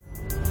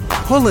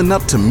Pulling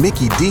up to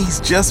Mickey D's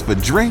just for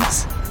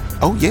drinks?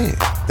 Oh yeah,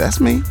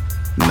 that's me.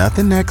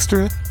 Nothing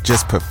extra,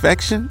 just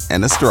perfection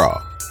and a straw.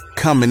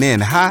 Coming in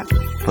hot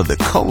for the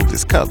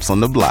coldest cups on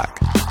the block.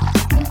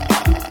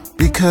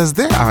 Because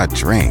there are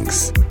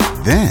drinks.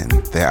 Then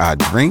there are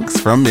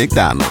drinks from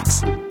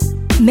McDonald's.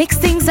 Mix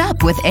things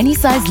up with any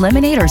size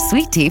lemonade or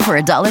sweet tea for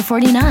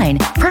 $1.49.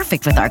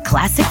 Perfect with our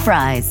classic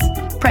fries.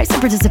 Price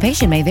and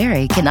participation may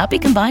vary. Cannot be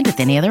combined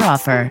with any other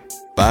offer.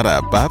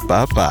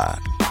 Ba-da-ba-ba-ba.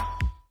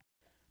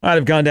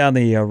 I've gone down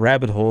the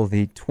rabbit hole of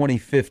the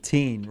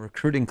 2015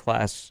 recruiting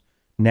class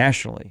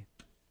nationally.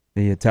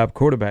 The top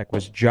quarterback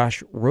was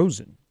Josh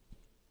Rosen.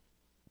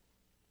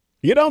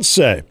 You don't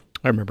say.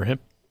 I remember him.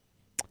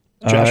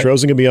 Josh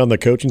Rosen going to be on the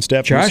coaching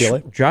staff at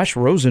UCLA? Josh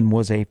Rosen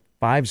was a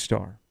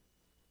 5-star.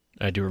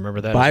 I do remember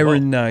that.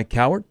 Byron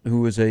Cowart,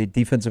 who was a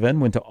defensive end,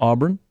 went to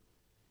Auburn.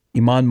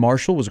 Iman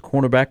Marshall was a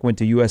cornerback, went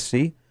to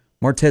USC.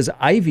 Martez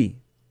Ivey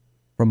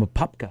from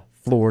Apopka,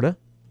 Florida,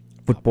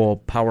 football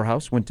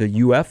powerhouse, went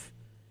to UF.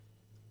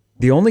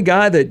 The only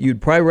guy that you'd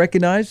probably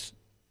recognize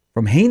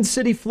from Haines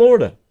City,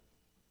 Florida,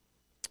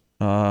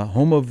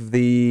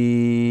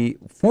 formerly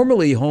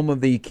home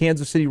of the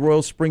Kansas City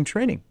Royal Spring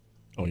Training.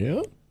 Oh,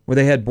 yeah? Where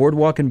they had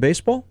boardwalk and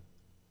baseball.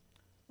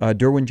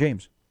 Derwin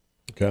James.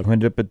 Okay. Who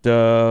ended up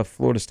at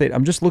Florida State.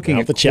 I'm just looking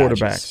at the quarterbacks.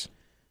 Charges.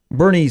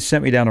 Bernie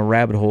sent me down a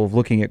rabbit hole of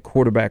looking at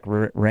quarterback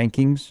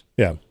rankings.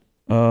 Yeah.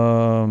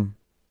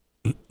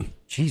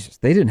 Jesus,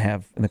 they didn't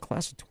have, in the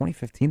class of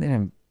 2015, they didn't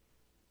have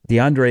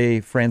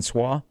DeAndre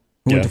Francois,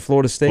 who went to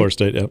Florida State. Florida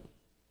State, yep.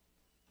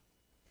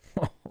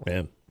 Oh,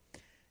 man.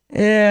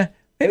 Yeah,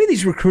 maybe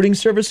these recruiting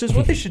services,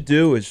 what they should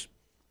do is,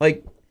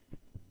 like,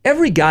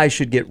 every guy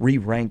should get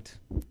re-ranked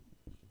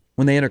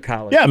when they enter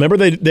college. Yeah, remember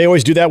they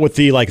always do that with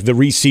the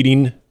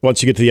reseeding.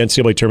 Once you get to the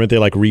NCAA tournament, they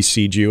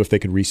reseed you if they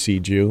could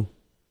reseed you.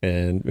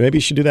 And maybe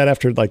you should do that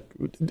after,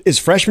 is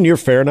freshman year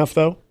fair enough,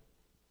 though?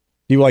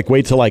 Do you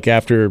wait till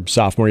after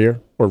sophomore year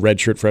or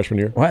redshirt freshman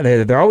year? Well,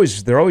 they're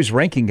always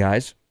ranking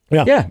guys.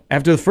 Yeah. Yeah.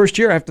 After the first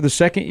year, after the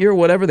second year,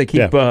 whatever, they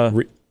keep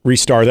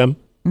restar them.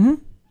 Mm-hmm.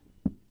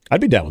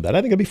 I'd be down with that. I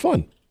think it'd be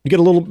fun. You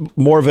get a little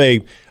more of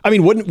a. I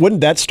mean,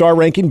 wouldn't that star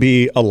ranking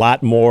be a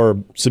lot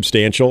more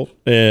substantial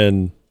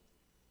and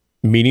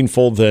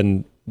meaningful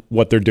than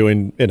what they're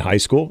doing in high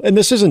school? And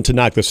this isn't to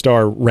knock the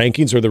star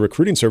rankings or the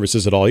recruiting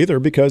services at all either,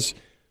 because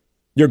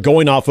you're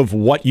going off of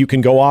what you can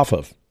go off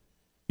of.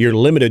 You're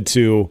limited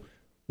to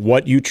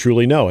what you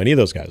truly know. Any of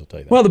those guys will tell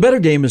you that. Well, the better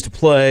game is to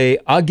play,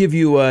 I'll give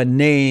you a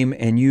name,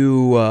 and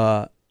you,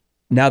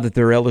 now that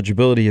their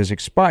eligibility has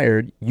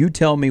expired, you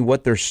tell me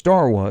what their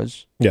star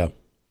was. Yeah.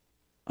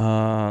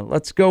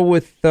 Let's go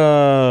with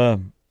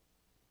Brant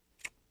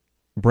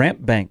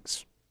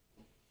Banks.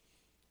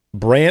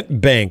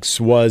 Brant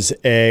Banks was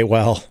I'm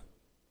going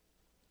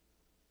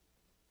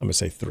to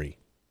say 3.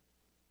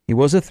 He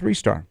was a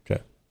 3-star.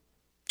 Okay.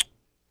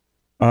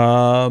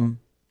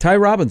 Ty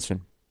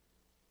Robinson.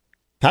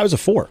 Ty was a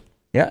 4.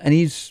 Yeah, and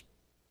he's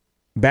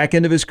back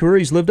end of his career.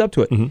 He's lived up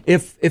to it. Mm-hmm.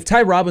 If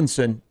Ty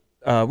Robinson,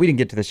 we didn't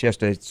get to this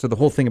yesterday, so the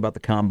whole thing about the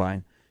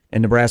combine,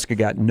 and Nebraska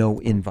got no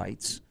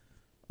invites.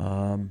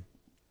 A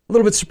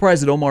little bit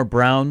surprised that Omar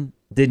Brown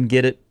didn't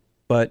get it,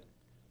 but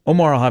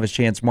Omar will have his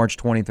chance March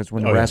 20th. That's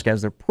when Nebraska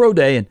has their pro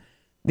day, and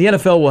the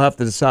NFL will have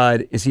to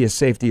decide, is he a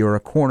safety or a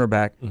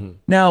cornerback? Mm-hmm.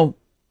 Now,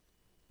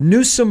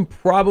 Newsome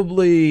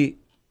probably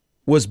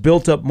was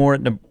built up more.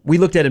 We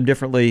looked at him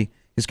differently,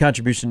 his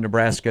contribution to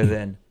Nebraska,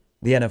 than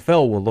the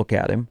NFL will look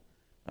at him,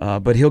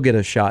 but he'll get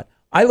a shot.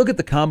 I look at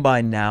the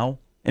combine now,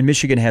 and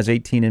Michigan has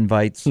 18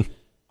 invites.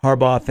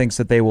 Harbaugh thinks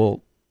that they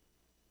will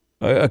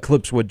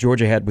eclipse what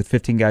Georgia had with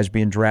 15 guys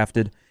being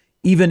drafted.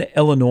 Even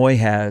Illinois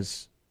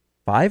has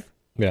 5.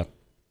 Yeah.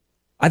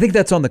 I think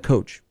that's on the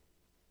coach.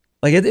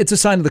 It's a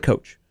sign of the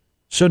coach.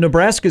 So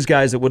Nebraska's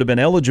guys that would have been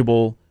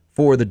eligible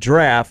for the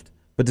draft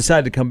but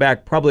decided to come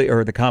back,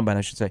 or the combine,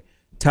 I should say,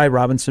 Ty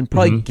Robinson,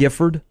 probably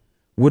Gifford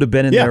would have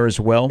been in there as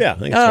well. Yeah, I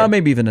think so.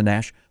 Maybe even a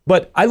Nash.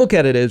 But I look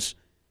at it as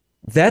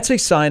that's a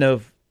sign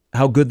of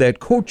how good that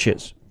coach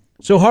is.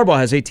 So Harbaugh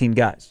has 18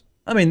 guys.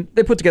 I mean,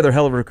 they put together a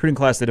hell of a recruiting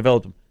class. They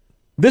developed them.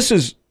 This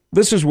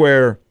is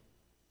where,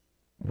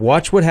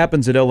 watch what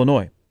happens at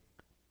Illinois.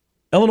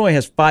 Illinois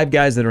has 5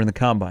 guys that are in the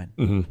combine.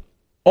 Mm-hmm.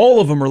 All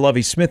of them are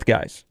Lovie Smith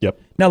guys. Yep.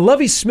 Now,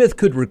 Lovie Smith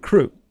could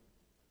recruit.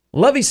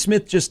 Lovie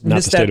Smith just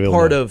missed that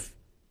part of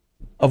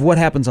what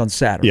happens on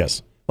Saturday.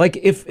 Yes.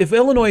 If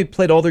Illinois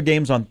played all their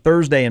games on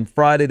Thursday and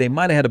Friday, they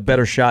might have had a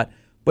better shot.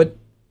 But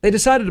they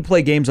decided to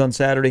play games on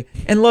Saturday,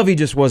 and Lovie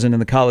just wasn't in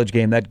the college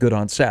game that good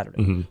on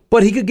Saturday. Mm-hmm.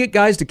 But he could get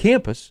guys to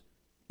campus,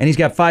 and he's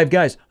got 5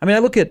 guys. I mean, I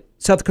look at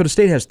South Dakota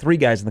State has 3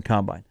 guys in the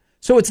combine.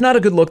 So it's not a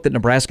good look that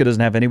Nebraska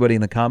doesn't have anybody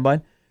in the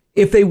combine.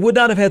 If they would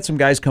not have had some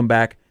guys come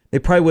back, they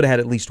probably would have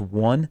had at least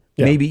 1,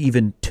 maybe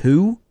even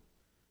 2.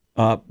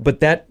 But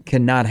that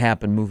cannot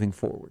happen moving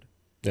forward.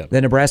 Yeah.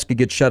 Then Nebraska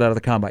gets shut out of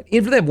the combine.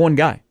 Even if they have 1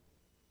 guy.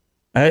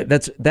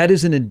 That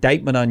is an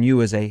indictment on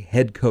you as a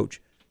head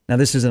coach. Now,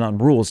 this isn't on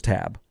rules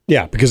tab.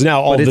 Yeah, because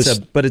now all this...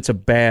 But it's a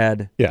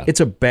bad it's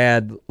a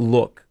bad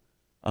look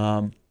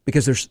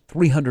because there's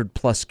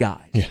 300-plus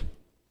guys. Yeah.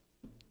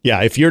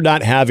 Yeah, if you're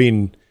not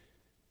having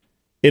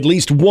at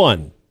least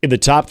one in the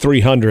top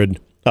 300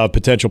 of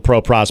potential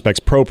pro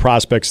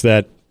prospects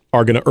that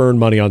are going to earn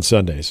money on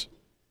Sundays,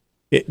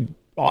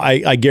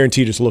 I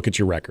guarantee you just look at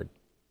your record.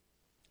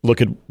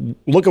 Look at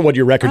what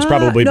your record's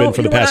probably been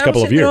for the past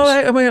couple of years.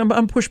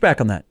 I'm pushed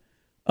back on that.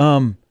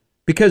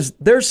 Because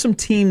there's some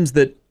teams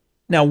that,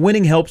 now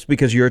winning helps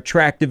because you're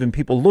attractive and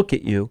people look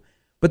at you,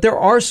 but there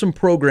are some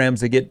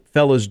programs that get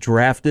fellas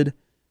drafted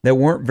that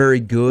weren't very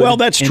good. Well,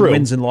 that's in true.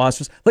 Wins and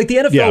losses. Like the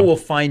NFL will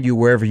find you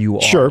wherever you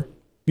are. Sure.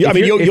 Yeah, I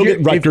mean, you'll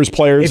get Rutgers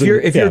players.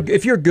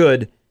 If you're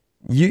good,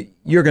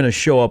 you're going to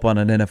show up on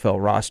an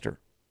NFL roster.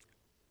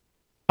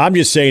 I'm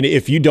just saying,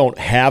 if you don't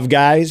have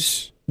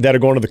guys that are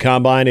going to the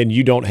combine and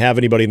you don't have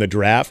anybody in the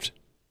draft,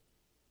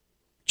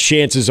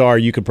 chances are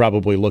you could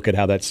probably look at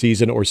how that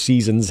season or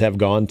seasons have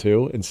gone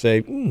too and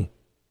say,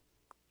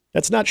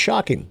 that's not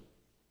shocking.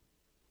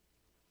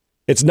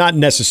 It's not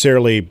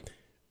necessarily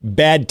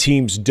bad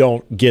teams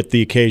don't get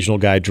the occasional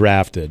guy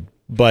drafted,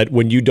 but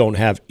when you don't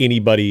have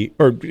anybody,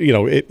 or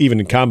even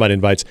in combine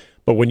invites,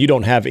 but when you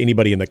don't have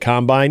anybody in the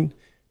combine,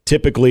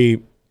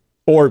 typically,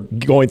 or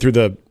going through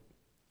the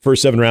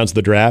first 7 rounds of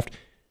the draft,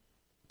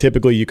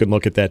 typically you can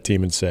look at that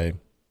team and say,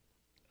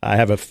 I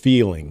have a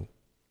feeling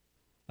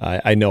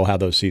I know how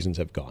those seasons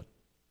have gone.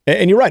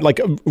 And you're right, like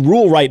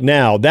Rule right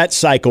now, that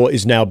cycle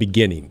is now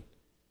beginning.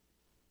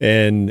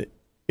 And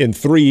in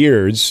 3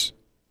 years,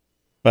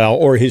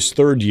 or his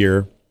third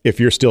year, if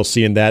you're still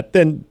seeing that,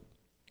 then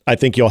I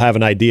think you'll have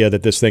an idea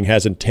that this thing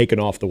hasn't taken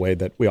off the way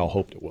that we all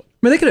hoped it would.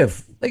 I mean,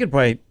 they could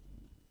probably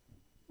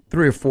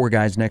 3 or 4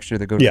 guys next year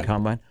that go to the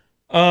combine.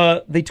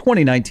 The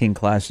 2019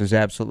 class is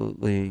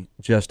absolutely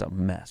just a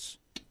mess.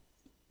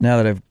 Now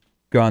that I've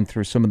gone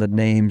through some of the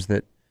names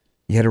that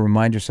you had to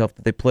remind yourself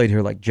that they played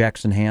here, like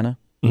Jackson Hanna.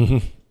 Mm-hmm.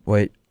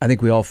 Boy, I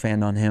think we all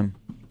fanned on him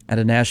out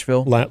of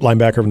Nashville.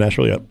 Linebacker of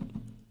Nashville, yep.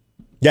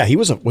 Yeah,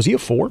 was he a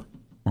 4?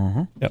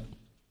 Mm-hmm. Yep.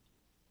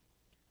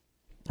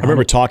 I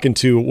remember talking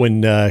to,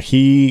 when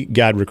he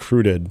got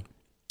recruited,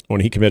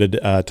 when he committed,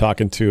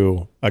 talking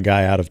to a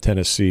guy out of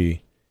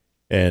Tennessee,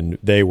 and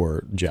they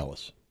were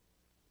jealous.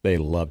 They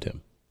loved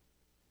him.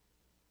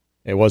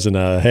 It wasn't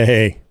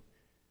hey,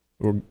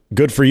 we're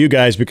good for you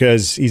guys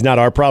because he's not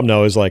our problem.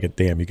 No, it was like,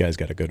 damn, you guys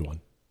got a good one.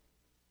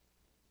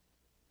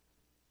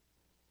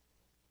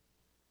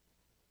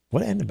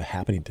 What ended up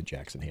happening to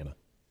Jackson Hanna?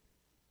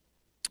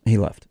 He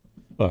left.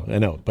 Oh, I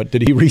know, but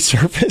did he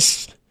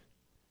resurface?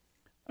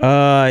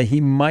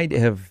 He might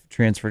have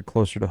transferred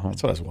closer to home.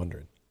 That's what I was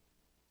wondering.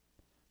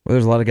 Well,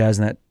 there's a lot of guys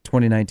in that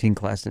 2019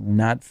 class that did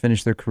not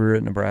finish their career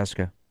at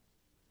Nebraska.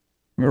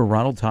 Remember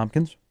Ronald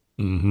Tompkins?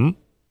 Mm-hmm.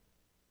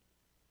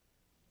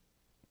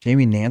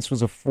 Jamie Nance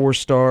was a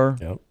 4-star.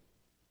 Yep.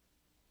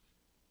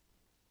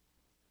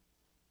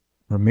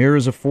 Ramir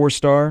is a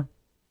 4-star.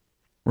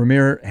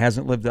 Ramir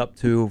hasn't lived up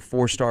to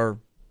 4-star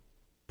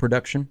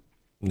production.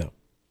 No.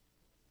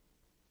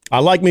 I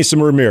like me some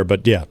Ramir,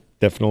 but yeah,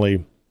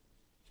 definitely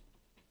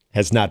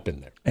has not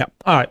been there. Yeah.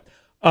 All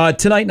right.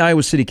 Tonight in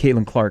Iowa City,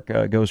 Caitlin Clark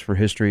goes for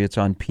history. It's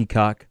on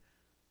Peacock.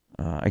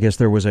 I guess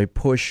there was a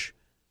push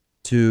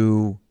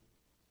to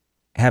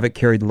have it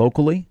carried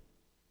locally.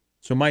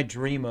 So my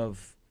dream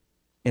of,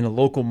 in a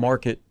local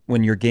market,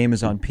 when your game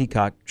is on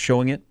Peacock,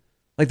 showing it,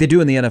 like they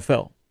do in the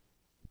NFL.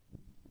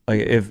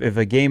 Like if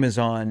a game is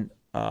on,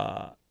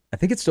 I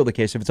think it's still the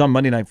case, if it's on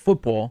Monday Night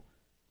Football,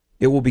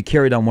 it will be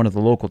carried on one of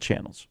the local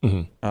channels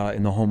in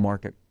the home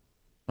market.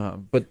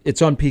 But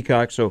it's on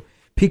Peacock, so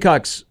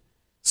Peacock's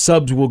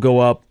subs will go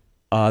up.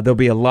 There'll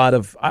be a lot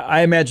of,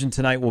 I imagine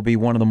tonight will be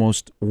one of the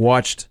most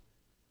watched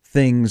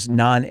things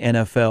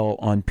non-NFL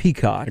on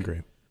Peacock. I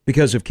agree.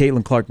 Because if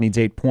Caitlin Clark needs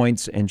 8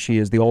 points and she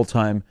is the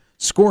all-time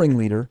scoring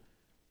leader,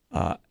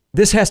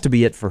 this has to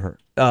be it for her.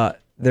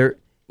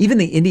 Even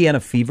the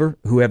Indiana Fever,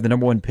 who have the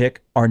number 1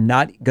 pick, are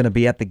not going to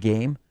be at the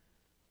game.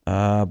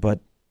 But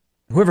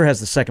whoever has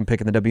the 2nd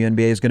pick in the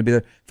WNBA is going to be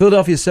there.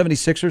 Philadelphia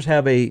 76ers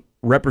have a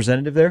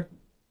representative there.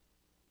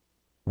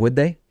 Would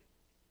they?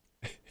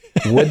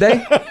 Would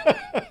they?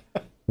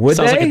 Sounds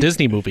like a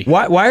Disney movie.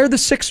 Why are the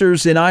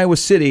Sixers in Iowa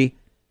City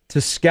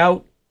to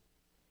scout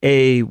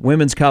a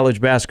women's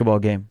college basketball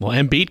game? Well,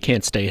 Embiid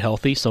can't stay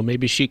healthy, so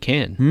maybe she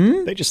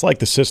can. They just like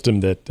the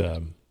system that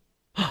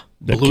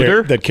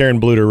Bluter? that Karen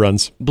Bluter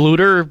runs.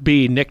 Bluter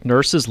be Nick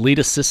Nurse's lead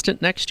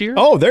assistant next year?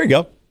 Oh, there you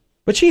go.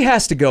 But she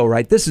has to go,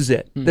 right? This is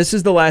it. This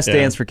is the last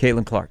dance for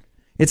Caitlin Clark.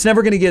 It's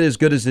never going to get as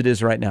good as it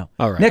is right now.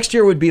 All right. Next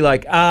year would be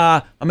like,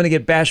 I'm going to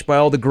get bashed by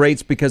all the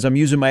greats because I'm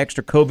using my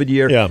extra COVID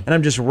year and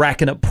I'm just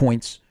racking up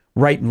points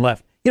right and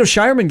left. You know,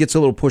 Shireman gets a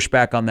little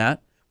pushback on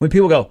that. When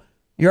people go,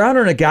 you're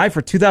honoring a guy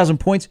for 2,000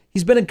 points.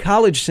 He's been in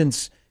college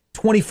since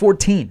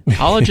 2014.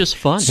 College is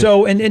fun.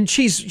 So, and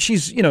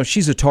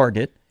she's a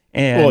target.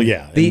 And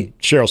and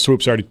Cheryl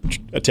Swoop's already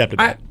attempted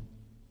that.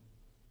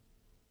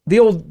 The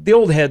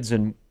old heads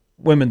in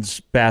women's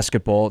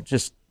basketball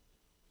just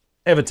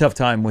have a tough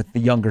time with the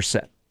younger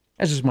set.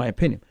 That's just my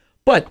opinion.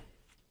 But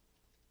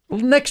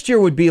next year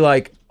would be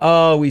like,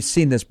 oh, we've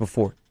seen this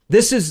before.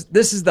 This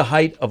is the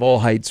height of all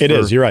heights. It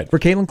is, you're right. For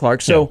Caitlin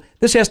Clark. So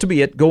this has to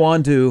be it. Go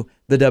on to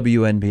the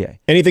WNBA.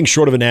 Anything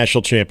short of a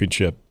national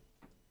championship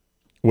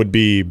would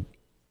be,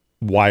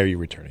 why are you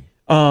returning?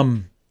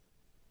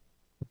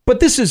 But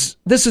this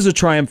is a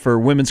triumph for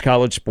women's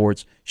college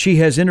sports. She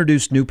has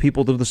introduced new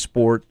people to the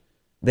sport.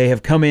 They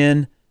have come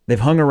in. They've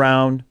hung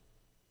around.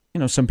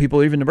 Some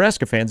people, even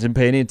Nebraska fans, didn't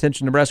pay any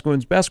attention to Nebraska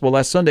women's basketball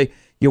last Sunday.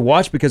 You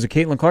watch because of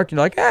Caitlin Clark. You're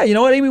like, you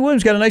know what? Amy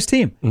Williams got a nice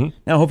team. Mm-hmm.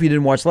 Now, I hope you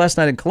didn't watch last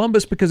night in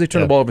Columbus because they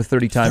turned the ball over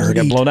 30 times and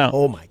got blown out.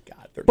 Oh, my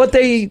God. But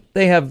they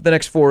have the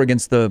next 4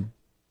 against the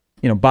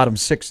bottom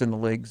 6 in the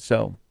league,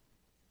 so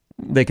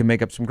they can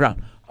make up some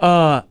ground.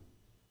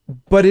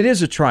 But it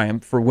is a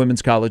triumph for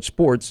women's college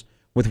sports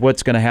with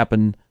what's going to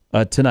happen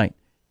tonight.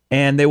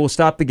 And they will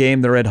stop the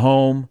game. They're at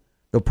home.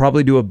 They'll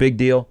probably do a big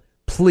deal.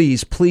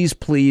 Please, please,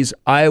 please,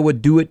 Iowa,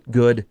 do it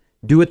good.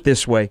 Do it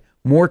this way.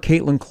 More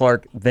Caitlin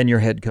Clark than your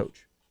head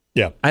coach.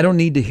 Yeah. I don't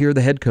need to hear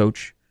the head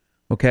coach,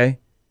 okay?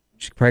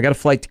 She's probably got a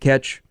flight to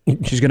catch.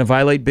 She's going to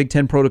violate Big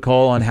Ten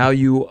protocol on how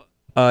you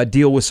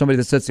deal with somebody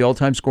that sets the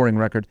all-time scoring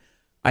record.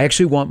 I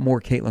actually want more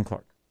Caitlin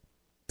Clark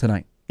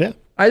tonight. Yeah.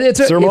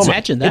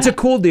 Imagine that. It's a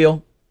cool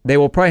deal. They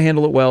will probably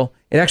handle it well.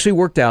 It actually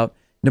worked out.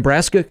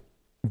 Nebraska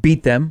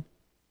beat them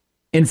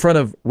in front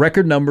of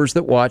record numbers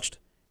that watched,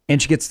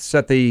 and she gets to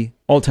set the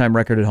all-time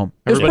record at home.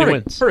 Everybody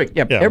wins. Perfect.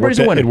 Yeah, Yeah, everybody's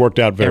a winner. It worked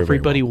out very,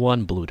 Everybody very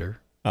won, Bluter.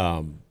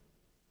 well.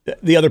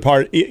 The other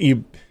part,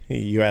 you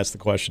asked the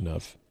question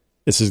of,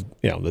 this has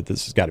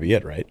got to be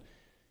it, right?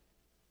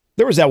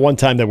 There was that one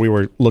time that we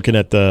were looking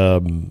at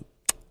the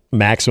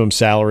maximum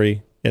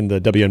salary in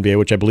the WNBA,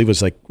 which I believe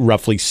was like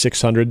roughly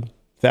 $600,000.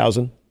 I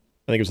think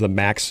it was the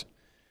max.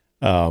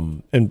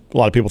 And a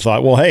lot of people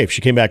thought, well, hey, if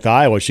she came back to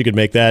Iowa, she could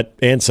make that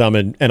and some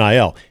in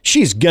NIL.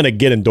 She's going to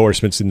get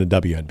endorsements in the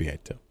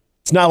WNBA, too.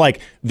 It's not like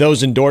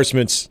those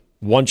endorsements,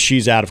 once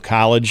she's out of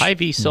college,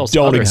 Ivy sells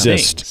don't other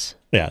exist. things.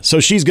 Yeah,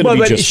 so she's going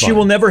to be just she fine.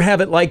 will never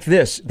have it like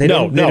this. They do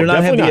not have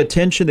definitely the not.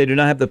 attention. They do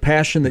not have the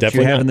passion that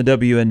Definitely you have in the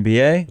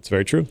WNBA. That's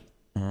very true.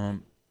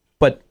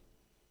 But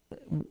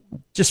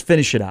just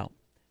finish it out.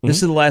 This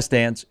is the last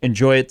dance.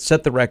 Enjoy it.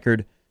 Set the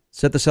record.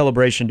 Set the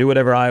celebration. Do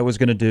whatever Iowa's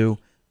going to do.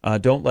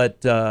 Don't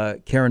let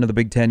Karen of the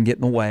Big Ten get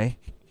in the way.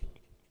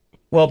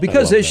 Well,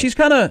 because she's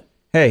kind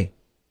of,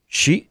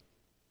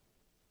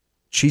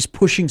 she's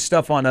pushing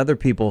stuff on other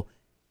people.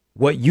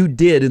 What you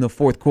did in the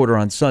fourth quarter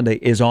on Sunday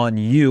is on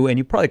you, and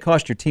you probably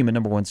cost your team a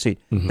number 1 seed.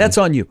 That's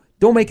on you.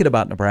 Don't make it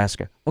about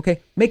Nebraska,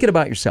 okay? Make it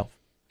about yourself.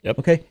 Yep.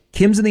 Okay?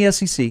 Kim's in the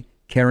SEC.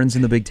 Karen's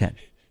in the Big Ten.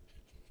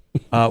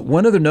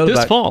 One other note This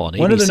about fall on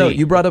one other ABC. note.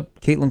 You brought up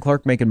Caitlin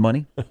Clark making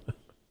money.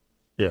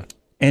 Yeah.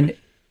 And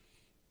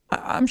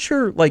I'm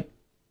sure, like,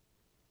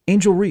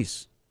 Angel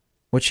Reese,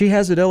 what she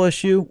has at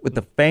LSU with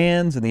the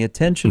fans and the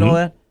attention, all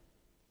that,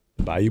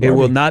 Bayou it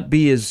will Barbie.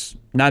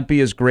 not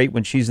be as great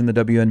when she's in the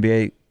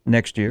WNBA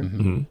next year.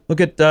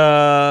 Look at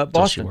So she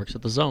Boston works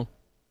at the Zone.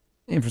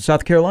 from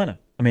South Carolina.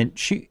 I mean,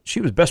 she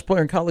was best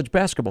player in college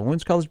basketball.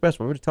 Women's college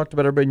basketball. We already talked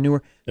about it. Everybody knew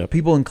her. Yep.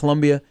 People in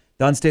Columbia,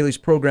 Don Staley's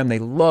program, they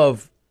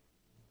love.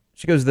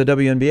 She goes to the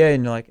WNBA,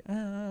 and you're like,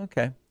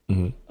 okay.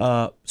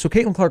 So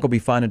Caitlin Clark will be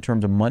fine in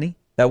terms of money.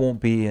 That won't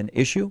be an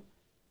issue.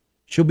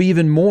 She'll be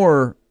even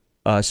more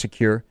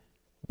secure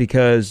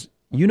because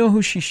you know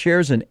who she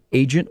shares an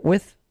agent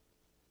with?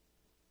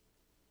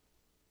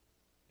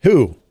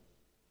 Who?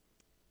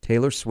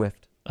 Taylor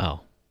Swift.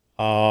 Oh.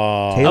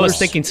 Taylor, I was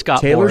thinking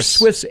Scott Taylor Boras.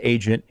 Swift's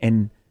agent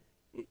and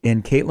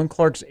Caitlin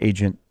Clark's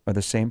agent are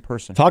the same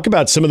person. Talk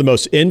about some of the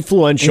most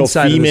influential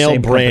Inside of the female same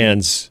company.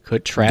 brands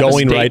Could Travis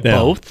going date right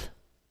now. both?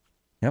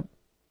 Yep.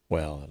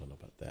 Well, I don't know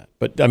about that.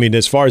 But, I mean,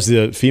 as far as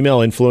the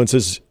female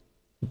influences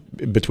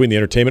between the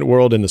entertainment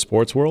world and the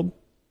sports world,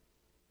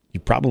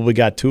 you probably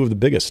got two of the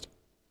biggest.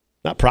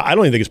 I don't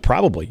even think it's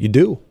probably. You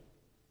do.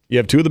 You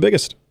have two of the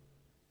biggest.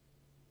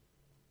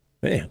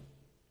 Man,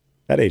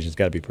 that agent's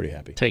got to be pretty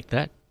happy. Take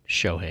that,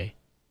 Shohei.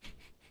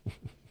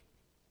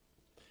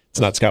 It's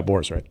not Scott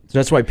Boras, right? So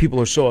that's why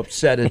people are so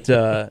upset at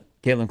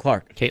Caitlin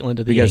Clark. Caitlin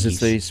to the Because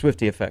Yankees. it's the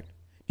Swiftie effect.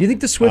 Do you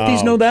think the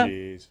Swifties know that?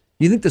 Geez.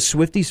 Do you think the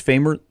Swifties'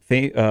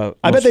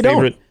 I bet most they don't.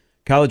 favorite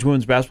college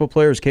women's basketball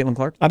player is Caitlin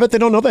Clark? I bet they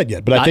don't know that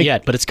yet. But I Not think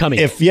yet, but it's coming.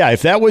 If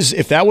that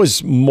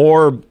was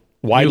more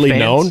widely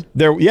fans?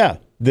 known,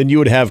 then you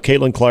would have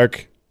Caitlin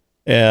Clark.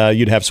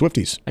 You'd have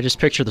Swifties. I just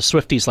picture the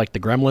Swifties like the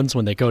Gremlins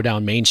when they go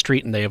down Main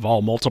Street and they have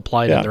all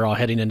multiplied Yeah. and they're all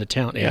heading into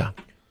town. Yeah.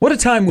 What a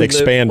time we live.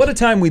 Expand. What a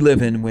time we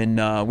live in when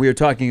we are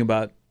talking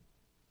about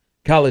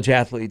college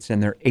athletes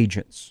and their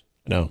agents.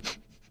 No,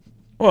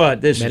 Well,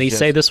 this Many is just,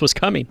 say this was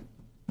coming.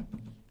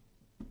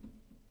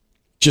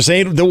 just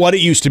ain't what it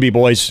used to be,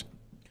 boys.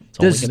 It's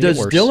only Does gonna get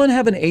worse. Dylan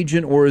have an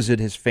agent or is it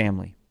his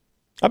family?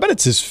 I bet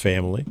it's his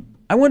family.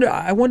 I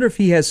wonder if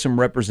he has some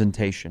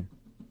representation.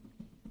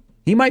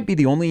 He might be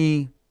the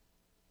only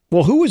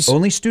Well, who was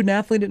student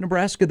athlete at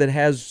Nebraska that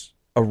has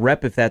a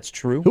rep, if that's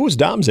true.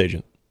 Dom's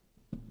agent?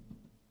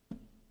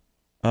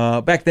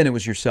 Back then it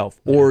was yourself,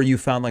 or you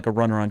found like a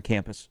runner on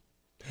campus.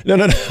 No. I'm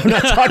not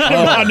talking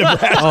about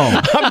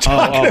Nebraska. I'm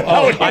talking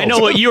about. I know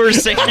what you were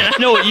saying. I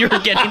know what you were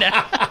getting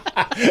at.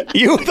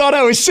 You thought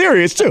I was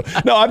serious, too.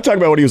 No, I'm talking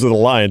about when he was with the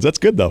Lions. That's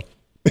good, though.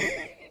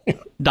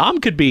 Dom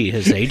could be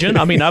his agent.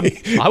 I mean, I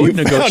would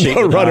negotiate.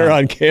 A with runner Dom.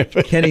 on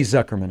campus. Kenny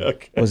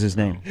Zuckerman was his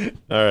name.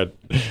 All right.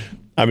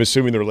 I'm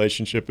assuming the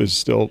relationship is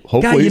still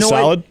hopefully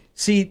solid. What?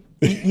 See,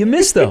 you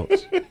miss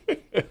those.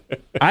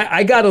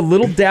 I got a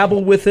little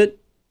dabble with it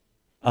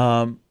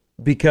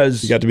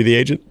because You got to be the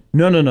agent?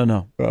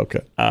 No.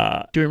 Okay.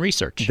 Doing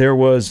research. There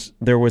was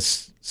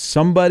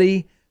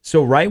somebody.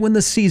 So right when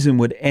the season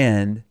would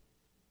end,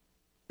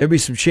 there'd be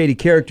some shady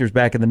characters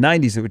back in the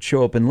 90s that would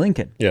show up in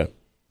Lincoln. Yeah.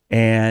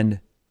 And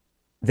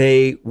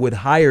they would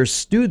hire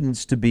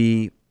students to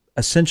be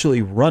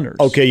essentially runners.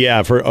 Okay,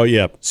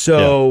 yeah.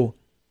 So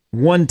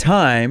one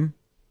time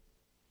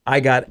I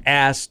got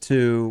asked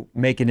to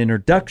make an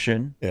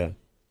introduction. Yeah.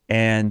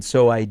 And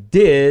so I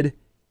did.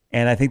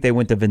 And I think they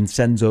went to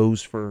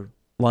Vincenzo's for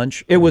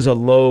lunch. It was a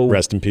low.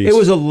 Rest in peace. It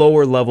was a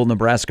lower level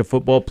Nebraska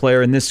football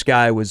player. And this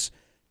guy was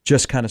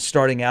just kind of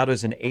starting out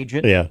as an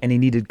agent. Yeah. And he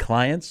needed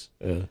clients.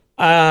 Yeah.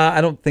 I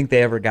don't think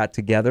they ever got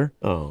together.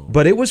 Oh.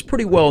 But it was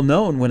pretty well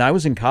known when I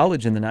was in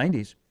college in the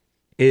 90s,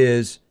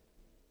 is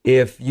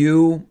if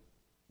you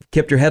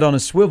kept your head on a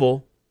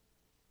swivel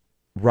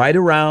right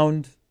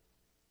around,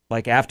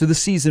 like after the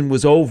season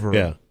was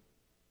over,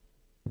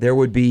 there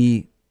would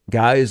be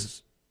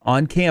guys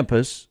on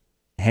campus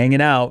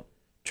hanging out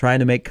trying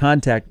to make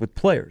contact with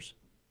players.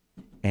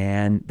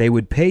 And they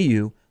would pay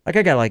you. Like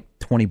I got like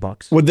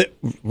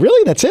 $20.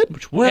 Really? That's it?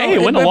 Hey,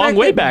 it went a long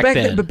way back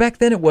then. But back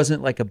then it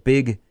wasn't like a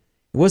big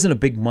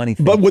money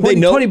thing. But would they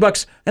know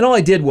 $20? And all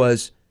I did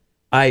was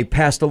I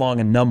passed along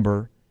a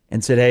number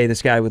and said, "Hey,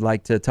 this guy would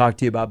like to talk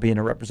to you about being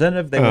a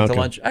representative." They went to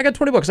lunch. I got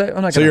 $20.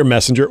 I'm not. So you're a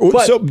messenger.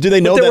 So do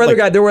they know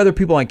that there were other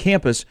people on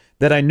campus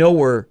that I know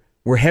were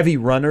heavy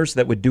runners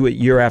that would do it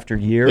year after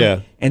year.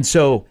 Yeah. And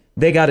so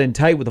they got in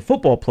tight with the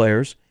football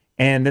players.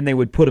 And then they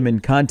would put them in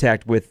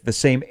contact with the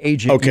same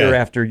agent year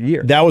after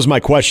year. That was my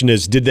question: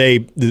 did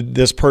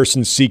this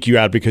person seek you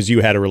out because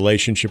you had a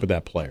relationship with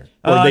that player,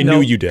 or they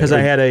knew you did? Because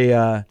I had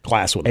a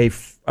class with him.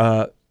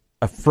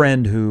 A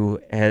friend who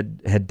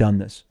had done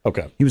this.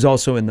 Okay. He was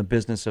also in the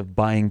business of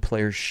buying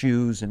players'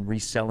 shoes and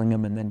reselling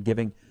them, and then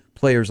giving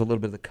players a little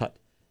bit of the cut.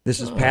 This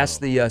is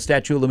past the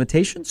statute of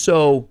limitations,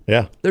 so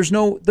there's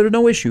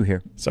no issue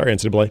here. Sorry,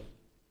 NCAA.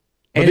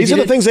 But these are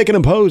the things they can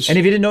impose. And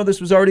if you didn't know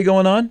this was already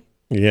going on,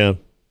 yeah.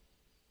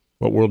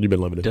 What world you been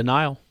living in?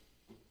 Denial.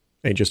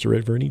 Ain't just a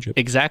river in Egypt.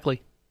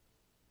 Exactly.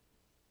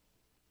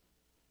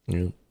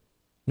 Yeah.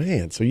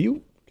 Man, so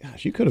you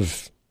could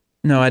have.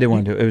 No, I didn't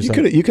want to. It was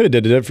you could have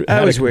did it.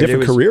 Had a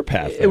different career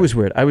path. It was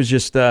weird. I was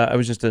just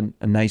a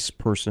nice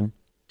person.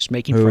 Just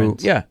making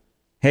friends. Yeah.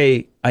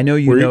 Hey, I know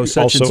you know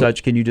such and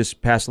such. Can you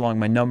just pass along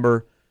my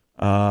number?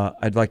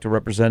 I'd like to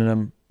represent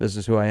him. This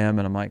is who I am.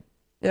 And I'm like,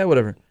 yeah,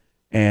 whatever.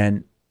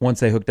 And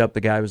once they hooked up,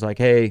 the guy was like,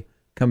 hey,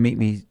 come meet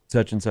me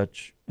such and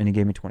such. And he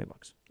gave me $20.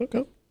 Okay.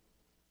 I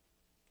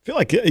feel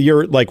like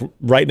you're like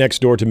right next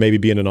door to maybe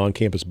being an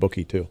on-campus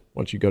bookie too.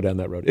 Once you go down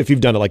that road, if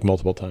you've done it like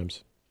multiple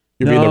times,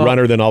 you're being the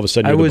runner. Then all of a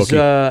sudden you're the bookie.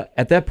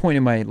 At that point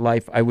in my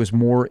life, I was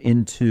more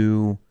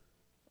into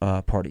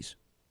parties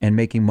and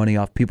making money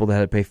off people that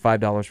had to pay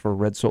 $5 for a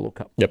red Solo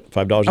cup. Yep,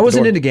 $5. I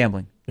wasn't into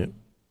gambling.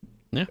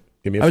 Yeah.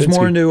 Give me a I was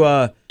more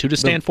into two to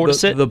stand, four to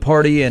sit. The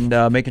party and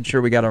making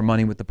sure we got our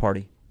money with the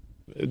party.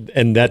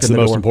 And that's the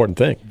most important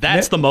thing.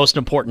 That's the most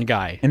important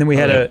guy. And then we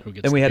had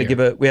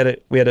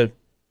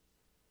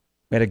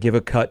to give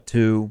a cut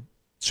to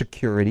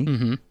security.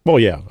 Mm-hmm. Well,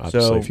 yeah,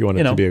 obviously, if you want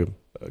it to be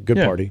a good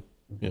party.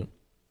 Yeah.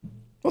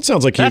 Well, it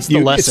sounds like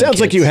it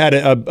sounds like you had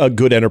a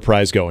good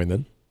enterprise going.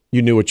 Then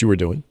you knew what you were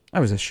doing.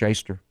 I was a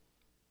shyster.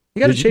 You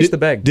got to chase the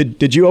bag.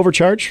 Did you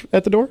overcharge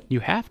at the door?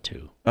 You have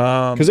to.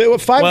 Because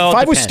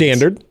five was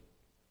standard.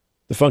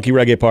 The funky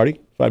reggae party,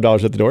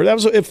 $5 at the door.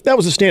 That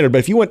was a standard. But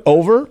if you went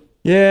over.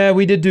 Yeah,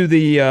 we did do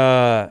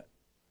the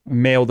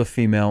male to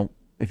female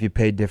if you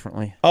paid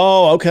differently.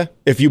 Oh, okay.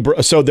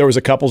 So there was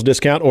a couples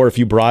discount, or if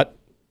you brought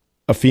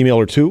a female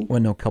or two?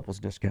 Well, no couples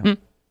discount.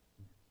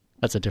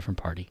 That's a different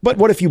party. But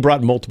what if you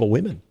brought multiple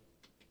women?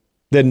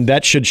 Then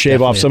that should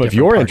shave off some of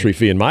your entry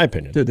fee, in my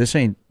opinion. Dude, this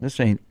ain't.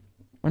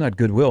 We're not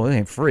Goodwill. It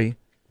ain't free.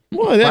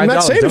 Well, I'm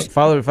not saying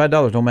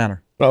 $5 don't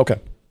matter. Oh, okay.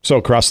 So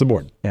across the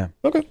board. Yeah.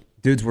 Okay.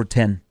 Dudes were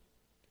 10,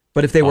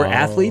 but if they were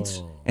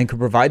athletes and could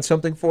provide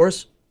something for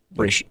us,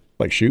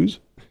 like shoes.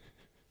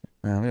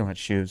 No, we don't have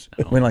shoes.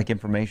 We like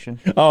information.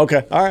 Oh,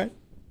 okay. All right.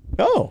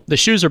 Oh, the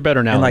shoes are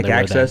better now. And like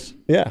access.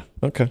 Yeah.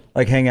 Okay.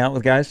 Like hang out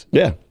with guys.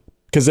 Yeah.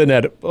 Because then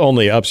that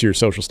only ups your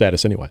social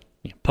status anyway.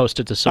 Yeah, post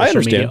it to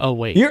social media. Oh,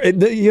 wait.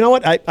 You know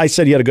what? I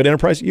said you had a good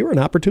enterprise. You were an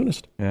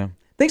opportunist. Yeah.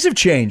 Things have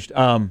changed.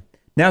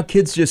 Now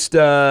kids just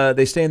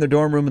they stay in their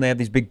dorm room and they have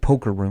these big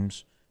poker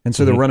rooms, and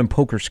so they're running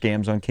poker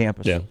scams on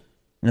campus. Yeah.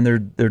 And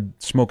they're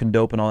smoking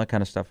dope and all that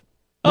kind of stuff.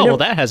 Well,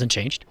 that hasn't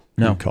changed.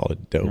 No. You call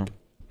it dope. No.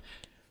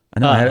 I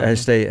know. I had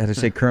to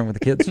stay current with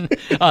the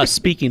kids.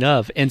 Speaking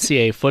of,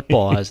 NCAA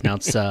football has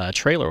announced a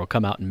trailer will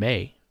come out in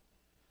May.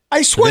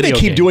 I swear they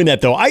keep doing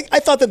that, though. I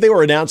thought that they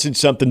were announcing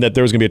something that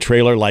there was going to be a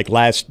trailer like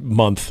last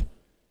month,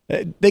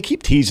 They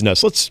keep teasing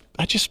us.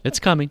 It's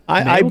coming.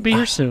 May will be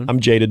here soon. I'm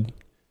jaded.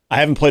 I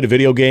haven't played a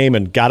video game,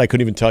 and God, I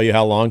couldn't even tell you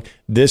how long.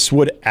 This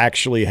would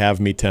actually have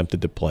me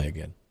tempted to play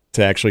again.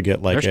 To actually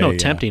get like There's no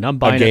tempting. I'm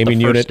buying a gaming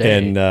it the first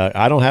unit, day. and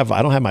I don't have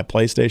my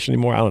PlayStation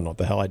anymore. I don't know what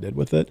the hell I did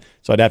with it,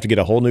 so I'd have to get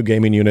a whole new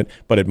gaming unit.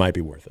 But it might be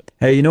worth it.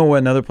 Hey, you know what?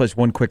 Another place.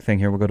 One quick thing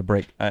here. We'll go to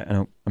break. I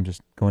know I'm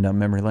just going down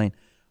memory lane.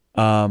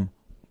 And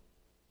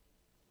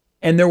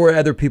there were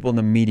other people in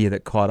the media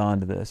that caught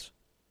on to this.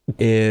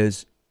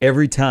 Is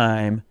every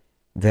time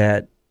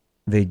that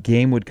the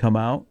game would come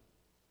out,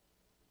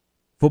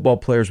 football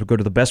players would go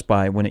to the Best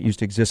Buy when it used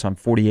to exist on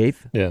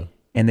 48th. Yeah,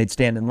 and they'd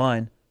stand in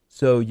line.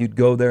 So you'd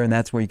go there, and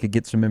that's where you could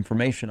get some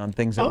information on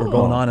things that were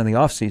going on in the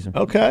off season.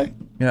 Okay.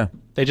 Yeah.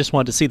 They just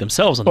wanted to see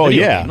themselves on the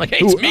video game. Like, hey,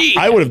 it's me.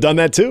 I would have done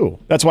that too.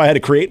 That's why I had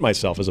to create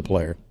myself as a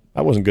player.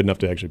 I wasn't good enough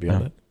to actually be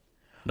on it.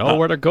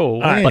 Nowhere to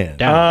go but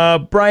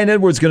down. Brian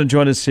Edwards going to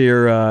join us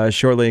here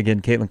shortly.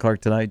 Again, Caitlin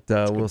Clark tonight.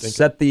 We'll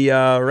set the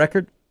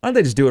record. Why don't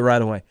they just do it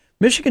right away?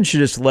 Michigan should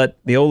just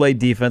let the Ole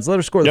defense, let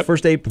her score the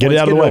first 8 points, get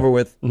it over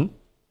with.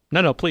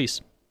 No,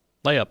 please.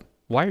 Layup.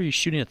 Why are you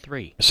shooting a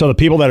 3? So the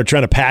people that are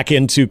trying to pack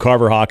into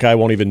Carver Hawkeye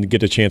won't even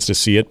get a chance to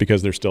see it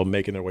because they're still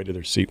making their way to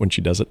their seat when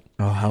she does it.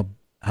 Oh,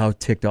 how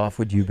ticked off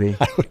would you be?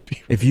 I would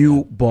be. If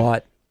you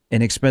bought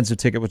an expensive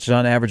ticket, which is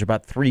on average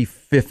about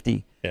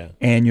 $350,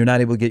 and you're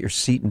not able to get your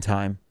seat in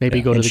time.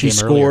 Maybe go to the game she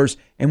scores,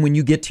 and when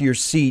you get to your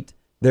seat,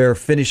 they're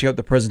finishing up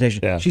the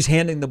presentation. Yeah. She's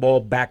handing the ball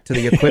back to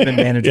the equipment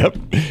manager. Yep.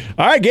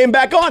 All right, game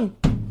back on.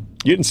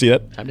 You didn't see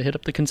that. Time to hit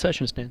up the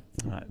concession stand.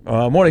 All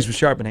right. Mornings with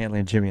Sharp and Hanley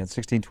and Jimmy on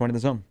 1620 The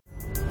Zone.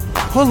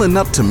 Pulling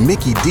up to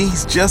Mickey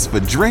D's just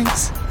for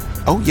drinks?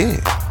 Oh yeah,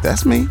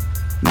 that's me.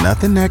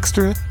 Nothing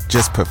extra,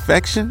 just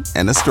perfection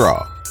and a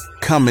straw.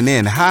 Coming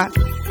in hot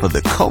for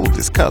the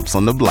coldest cups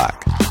on the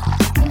block.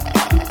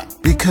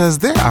 Because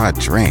there are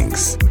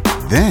drinks.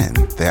 Then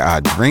there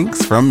are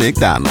drinks from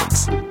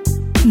McDonald's.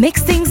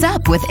 Mix things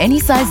up with any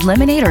size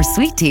lemonade or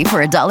sweet tea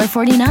for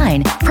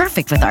 $1.49.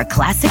 Perfect with our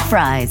classic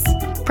fries.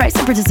 Price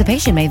and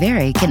participation may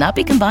vary. Cannot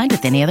be combined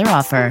with any other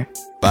offer.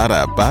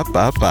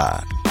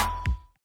 Ba-da-ba-ba-ba.